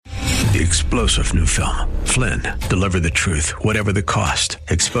The explosive new film, Flynn, deliver the truth, whatever the cost,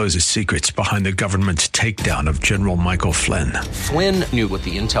 exposes secrets behind the government's takedown of General Michael Flynn. Flynn knew what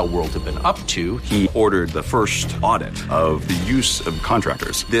the intel world had been up to. He ordered the first audit of the use of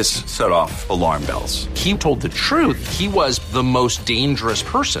contractors. This set off alarm bells. He told the truth. He was the most dangerous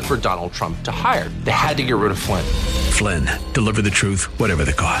person for Donald Trump to hire. They had to get rid of Flynn. Flynn, deliver the truth, whatever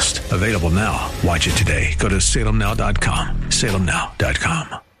the cost. Available now. Watch it today. Go to salemnow.com.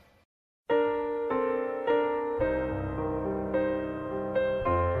 salemnow.com.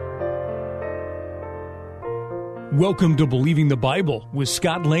 Welcome to Believing the Bible with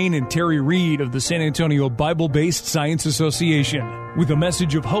Scott Lane and Terry Reed of the San Antonio Bible-Based Science Association, with a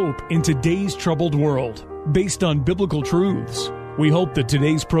message of hope in today's troubled world, based on biblical truths. We hope that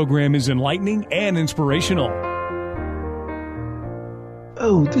today's program is enlightening and inspirational.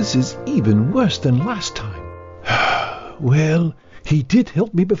 Oh, this is even worse than last time. Well, he did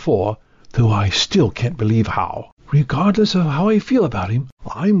help me before, though I still can't believe how. Regardless of how I feel about him,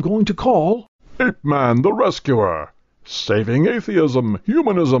 I'm going to call Ape-Man the Rescuer, saving atheism,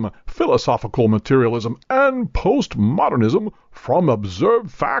 humanism, philosophical materialism, and postmodernism from observed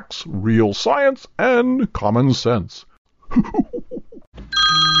facts, real science, and common sense.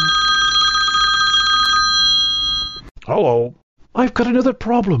 Hello. I've got another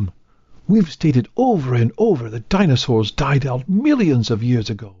problem. We've stated over and over that dinosaurs died out millions of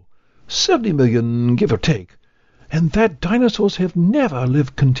years ago, 70 million, give or take, and that dinosaurs have never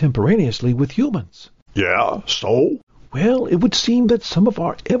lived contemporaneously with humans. Yeah, so? Well, it would seem that some of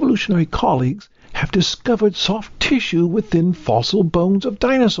our evolutionary colleagues have discovered soft tissue within fossil bones of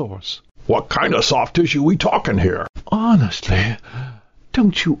dinosaurs. What kind of soft tissue we talking here? Honestly,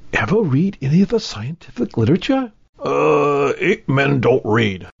 don't you ever read any of the scientific literature? Ape men don't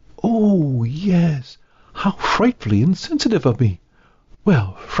read. Oh, yes. How frightfully insensitive of me.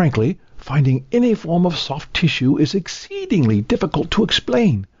 Well, frankly, finding any form of soft tissue is exceedingly difficult to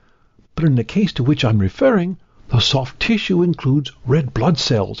explain. But in the case to which I'm referring, the soft tissue includes red blood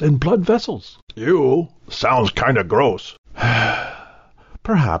cells and blood vessels. Ew, sounds kind of gross.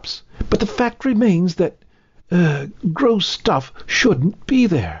 Perhaps, but the fact remains that gross stuff shouldn't be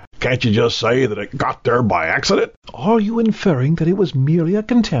there. Can't you just say that it got there by accident? Are you inferring that it was merely a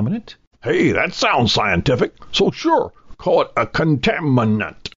contaminant? Hey, that sounds scientific, so sure, call it a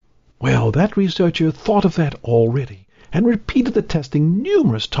contaminant. Well, that researcher thought of that already and repeated the testing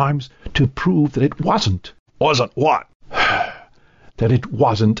numerous times to prove that it wasn't. Wasn't what? That it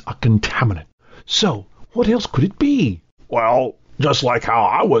wasn't a contaminant. So, what else could it be? Well, just like how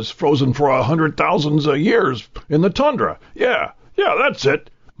I was frozen for 100,000 years in the tundra. Yeah, that's it.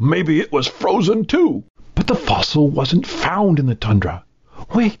 Maybe it was frozen too. But the fossil wasn't found in the tundra.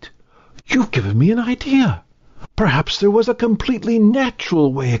 Wait, you've given me an idea. Perhaps there was a completely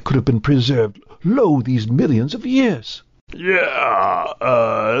natural way it could have been preserved lo these millions of years. Yeah,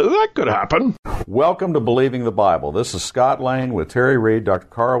 that could happen. Welcome to Believing the Bible. This is Scott Lane with Terry Reed, Dr.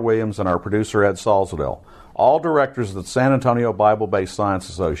 Carl Williams, and our producer Ed Salzadell, all directors of the San Antonio Bible-Based Science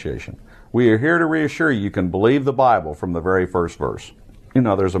Association. We are here to reassure you can believe the Bible from the very first verse. You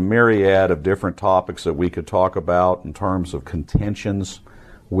know, there's a myriad of different topics that we could talk about in terms of contentions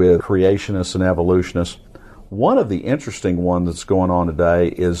with creationists and evolutionists. One of the interesting ones that's going on today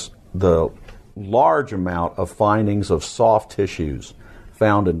is the large amount of findings of soft tissues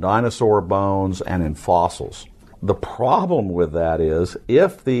found in dinosaur bones and in fossils. The problem with that is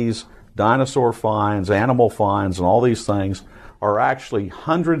if these dinosaur finds, animal finds, and all these things are actually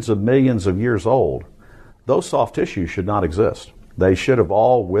hundreds of millions of years old, those soft tissues should not exist. They should have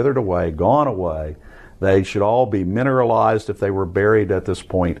all withered away, gone away. They should all be mineralized if they were buried at this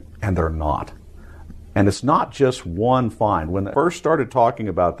point, and they're not. And it's not just one find. When they first started talking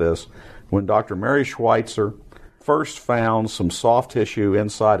about this, when Dr. Mary Schweitzer first found some soft tissue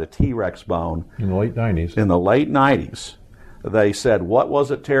inside a T-Rex bone in the late 90s. In the late 90s, they said, what was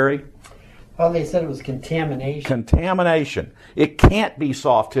it, Terry? Oh, they said it was contamination. Contamination. It can't be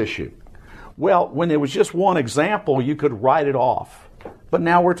soft tissue. Well, when there was just one example, you could write it off. But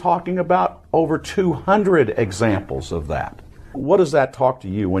now we're talking about over 200 examples of that. What does that talk to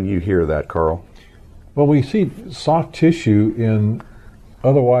you when you hear that, Carl? Well, we see soft tissue in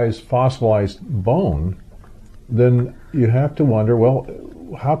otherwise fossilized bone, then you have to wonder, well,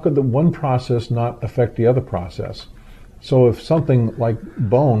 how could the one process not affect the other process? So if something like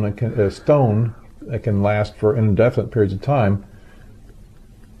bone, a stone that can last for indefinite periods of time,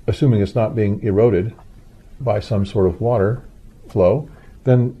 assuming it's not being eroded by some sort of water flow,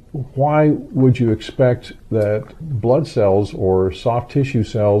 then why would you expect that blood cells or soft tissue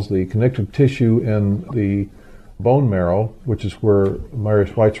cells, the connective tissue in the bone marrow, which is where Mary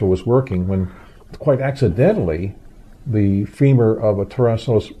Schweitzer was working, when quite accidentally the femur of a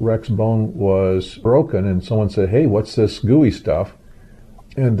Tyrannosaurus rex bone was broken, and someone said, hey, what's this gooey stuff?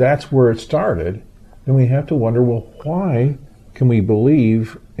 And that's where it started. And we have to wonder, well, why can we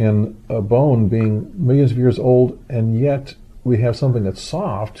believe in a bone being millions of years old, and yet we have something that's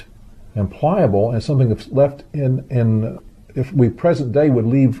soft and pliable, and something that's left in if we present day would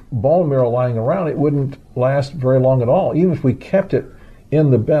leave bone marrow lying around, it wouldn't last very long at all. Even if we kept it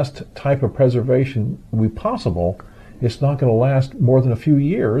in the best type of preservation possible, it's not going to last more than a few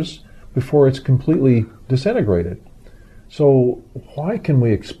years before it's completely disintegrated. So why can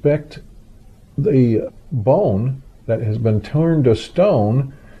we expect the bone that has been turned to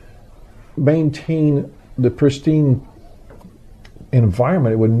stone maintain the pristine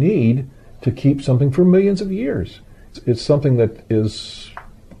environment it would need to keep something for millions of years? It's something that is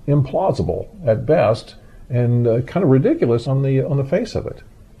implausible at best, and kind of ridiculous on the face of it.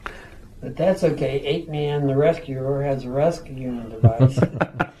 But that's okay. 8-Man, the rescuer, has a rescuing device.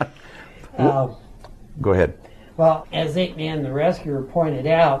 Go ahead. Well, as 8-Man, the rescuer, pointed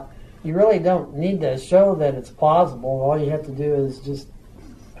out, you really don't need to show that it's plausible. All you have to do is just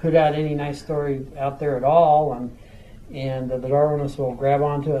put out any nice story out there at all, and the Darwinists will grab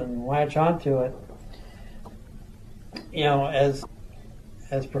onto it and latch onto it. You know, as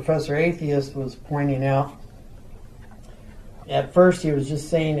Professor Atheist was pointing out, at first he was just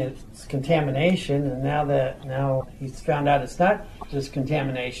saying it's contamination, and now he's found out it's not just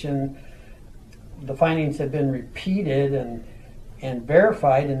contamination. The findings have been repeated and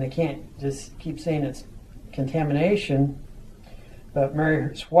verified, and they can't just keep saying it's contamination. But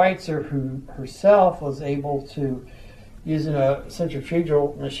Mary Schweitzer, who herself was able to, using a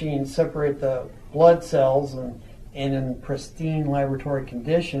centrifugal machine, separate the blood cells and in pristine laboratory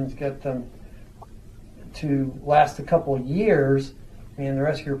conditions, get them to last a couple of years, and the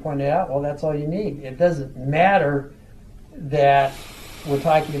rescuer pointed out, well, that's all you need. It doesn't matter that we're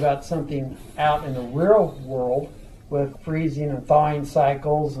talking about something out in the real world with freezing and thawing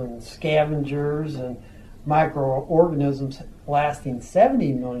cycles and scavengers and microorganisms lasting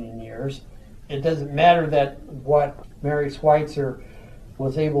 70 million years. It doesn't matter that what Mary Schweitzer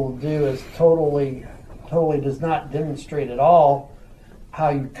was able to do is totally does not demonstrate at all how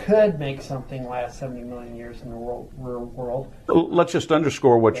you could make something last 70 million years in the real world. Let's just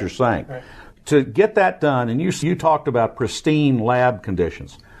underscore what you're saying. Right. To get that done, and you talked about pristine lab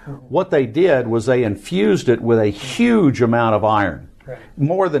conditions. Mm-hmm. What they did was they infused it with a huge amount of iron. Right.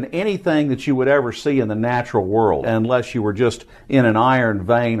 More than anything that you would ever see in the natural world, unless you were just in an iron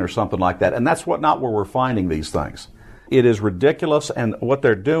vein or something like that. And that's not where we're finding these things. It is ridiculous, and what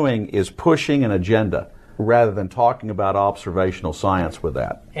they're doing is pushing an agenda rather than talking about observational science with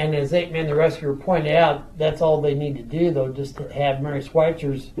that. And as 8-Man the Rescuer pointed out, that's all they need to do, though, just to have Mary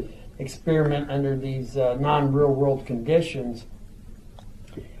Schweitzer's experiment under these non-real world conditions,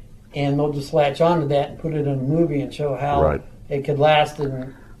 and they'll just latch onto that and put it in a movie and show how it could last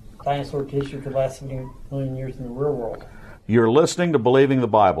in dinosaur tissue, could last 70 million years in the real world. You're listening to Believing the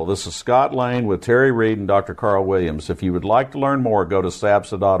Bible. This is Scott Lane with Terry Reed and Dr. Carl Williams. If you would like to learn more, go to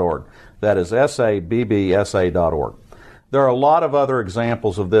sabsa.org. That is sabbsa.org. There are a lot of other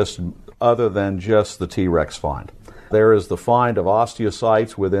examples of this other than just the T-Rex find. There is the find of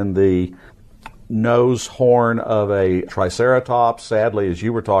osteocytes within the nose horn of a Triceratops. Sadly, as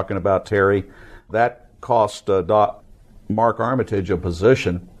you were talking about, Terry, that cost Mark Armitage a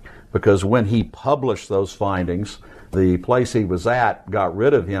position, because when he published those findings, the place he was at got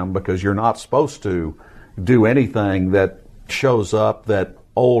rid of him, because you're not supposed to do anything that shows up that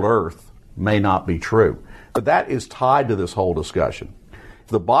old Earth may not be true. But that is tied to this whole discussion.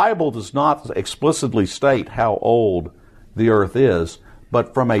 The Bible does not explicitly state how old the Earth is,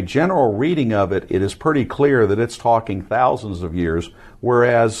 but from a general reading of it, it is pretty clear that it's talking thousands of years,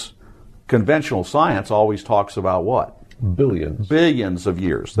 whereas conventional science always talks about what? Billions. Billions of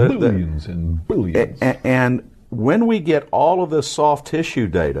years. Billions and billions. And when we get all of this soft tissue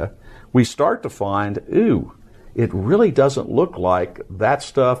data, we start to find, it really doesn't look like that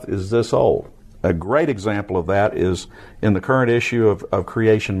stuff is this old. A great example of that is in the current issue of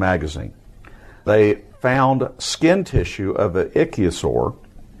Creation magazine. They found skin tissue of an ichthyosaur,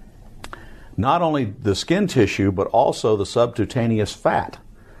 not only the skin tissue, but also the subcutaneous fat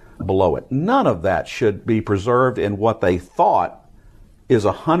below it. None of that should be preserved in what they thought is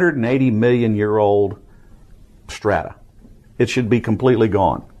 180 million year old strata. It should be completely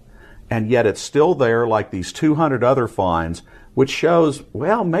gone. And yet it's still there, like these 200 other finds, which shows,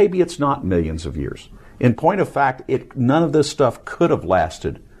 well, maybe it's not millions of years. In point of fact, none of this stuff could have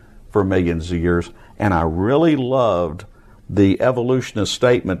lasted for millions of years. And I really loved the evolutionist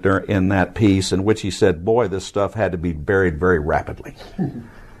statement in that piece in which he said, boy, this stuff had to be buried very rapidly.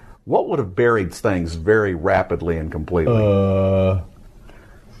 What would have buried things very rapidly and completely? A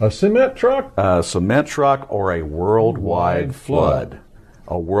cement truck? A cement truck or a worldwide flood.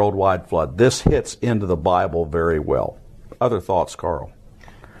 A worldwide flood. This hits into the Bible very well. Other thoughts, Carl?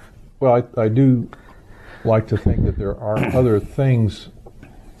 Well, I do like to think that there are other things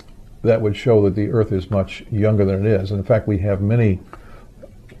that would show that the Earth is much younger than it is. And in fact, we have many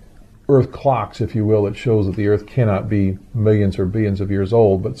Earth clocks, if you will, that shows that the Earth cannot be millions or billions of years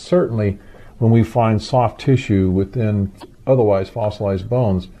old. But certainly, when we find soft tissue within otherwise fossilized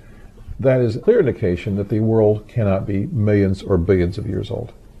bones, that is a clear indication that the world cannot be millions or billions of years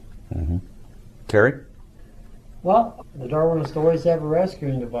old. Mm-hmm. Terry? Well, the Darwinists always have a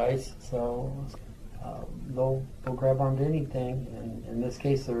rescuing device, so they'll grab onto anything. And in this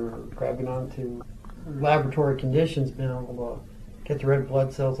case, they're grabbing onto laboratory conditions, being able to get the red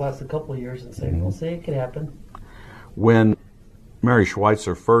blood cells last a couple of years and say, we'll see, it could happen. When Mary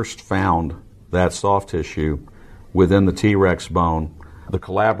Schweitzer first found that soft tissue within the T-Rex bone, the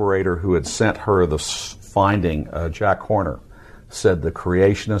collaborator who had sent her the finding, Jack Horner, said the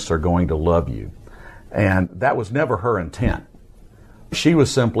creationists are going to love you. And that was never her intent. She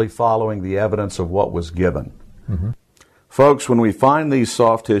was simply following the evidence of what was given. Mm-hmm. Folks, when we find these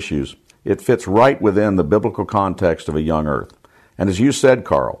soft tissues, it fits right within the biblical context of a young earth. And as you said,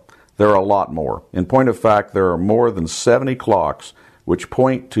 Carl, there are a lot more. In point of fact, there are more than 70 clocks which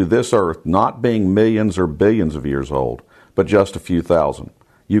point to this earth not being millions or billions of years old, but just a few thousand.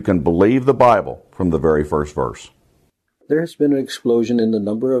 You can believe the Bible from the very first verse. There has been an explosion in the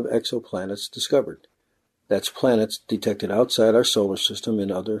number of exoplanets discovered. That's planets detected outside our solar system and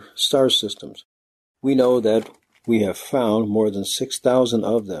other star systems. We know that we have found more than 6,000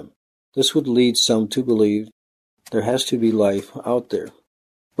 of them. This would lead some to believe there has to be life out there.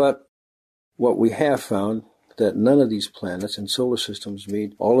 But what we have found, that none of these planets and solar systems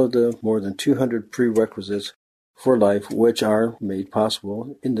meet all of the more than 200 prerequisites for life which are made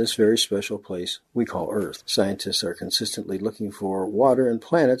possible in this very special place we call Earth. Scientists are consistently looking for water and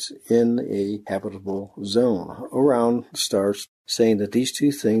planets in a habitable zone around stars, saying that these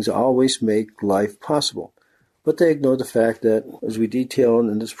two things always make life possible. But they ignore the fact that, as we detail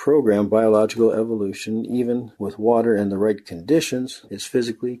in this program, biological evolution, even with water and the right conditions, is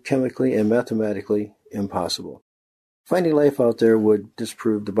physically, chemically, and mathematically impossible. Finding life out there would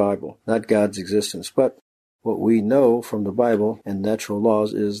disprove the Bible, not God's existence. But what we know from the Bible and natural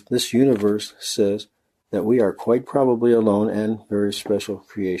laws is this universe says that we are quite probably alone and very special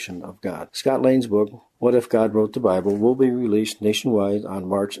creation of God. Scott Lane's book, What If God Wrote the Bible, will be released nationwide on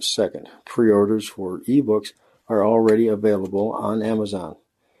March 2nd. Pre-orders for ebooks are already available on Amazon.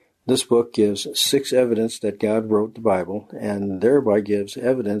 This book gives 6 evidence that God wrote the Bible and thereby gives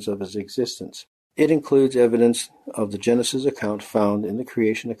evidence of his existence. It includes evidence of the Genesis account found in the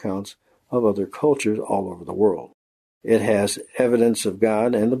creation accounts of other cultures all over the world. It has evidence of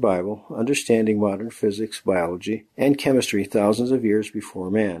God and the Bible, understanding modern physics, biology, and chemistry thousands of years before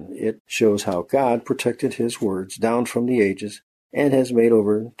man. It shows how God protected his words down from the ages and has made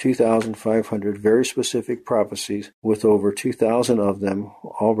over 2,500 very specific prophecies, with over 2,000 of them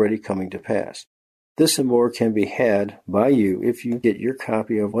already coming to pass. This and more can be had by you if you get your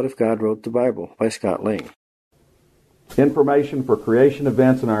copy of What If God Wrote the Bible by Scott Lane. Information for creation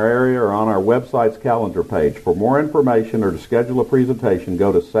events in our area are on our website's calendar page. For more information or to schedule a presentation,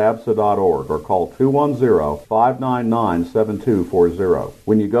 go to sabsa.org or call 210-599-7240.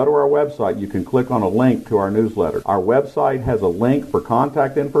 When you go to our website, you can click on a link to our newsletter. Our website has a link for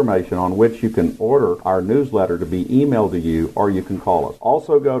contact information on which you can order our newsletter to be emailed to you, or you can call us.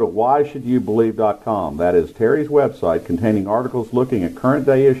 Also go to whyshouldyoubelieve.com. That is Terry's website containing articles looking at current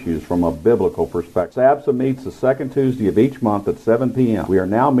day issues from a biblical perspective. SABSA meets the second Tuesday of each month at 7 p.m. We are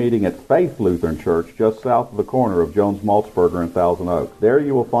now meeting at Faith Lutheran Church just south of the corner of Jones Maltzberger and Thousand Oaks. There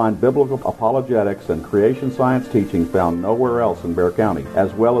you will find biblical apologetics and creation science teaching found nowhere else in Bexar County,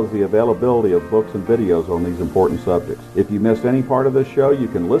 as well as the availability of books and videos on these important subjects. If you missed any part of this show, you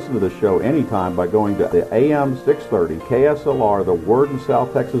can listen to the show anytime by going to the AM 630 KSLR, the Word in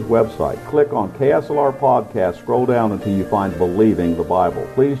South Texas website. Click on KSLR Podcast, scroll down until you find Believing the Bible.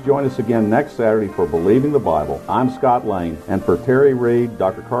 Please join us again next Saturday for Believing the Bible. I'm Scott Lane, and for Terry Reed,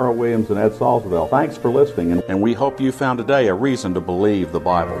 Dr. Carl Williams, and Ed Salzwell, thanks for listening, and we hope you found today a reason to believe the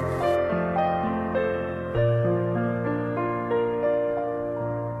Bible.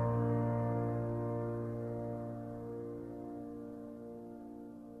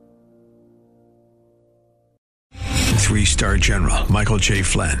 3-star general Michael J.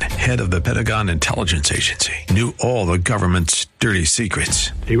 Flynn, head of the Pentagon Intelligence Agency, knew all the government's dirty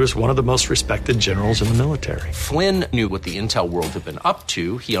secrets. He was one of the most respected generals in the military. Flynn knew what the intel world had been up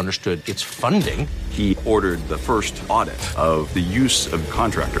to. He understood its funding. He ordered the first audit of the use of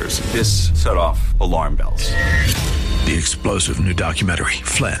contractors. This set off alarm bells. The explosive new documentary,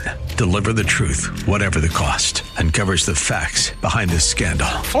 Flynn, Deliver the Truth, Whatever the Cost, uncovers the facts behind this scandal.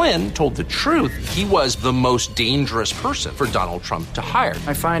 Flynn told the truth. He was the most dangerous person for Donald Trump to hire.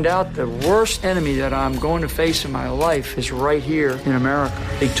 I find out the worst enemy that I'm going to face in my life is right here in America.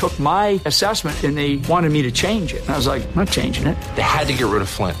 They took my assessment and they wanted me to change it. And I was like, I'm not changing it. They had to get rid of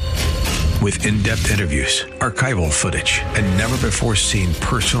Flynn. With in-depth interviews, archival footage, and never-before-seen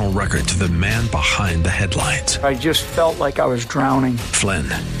personal records of the man behind the headlines. I just felt like I was drowning. Flynn,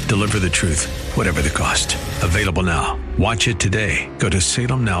 Deliver the Truth, Whatever the Cost. Available now. Watch it today. Go to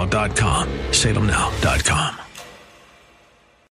salemnow.com. salemnow.com.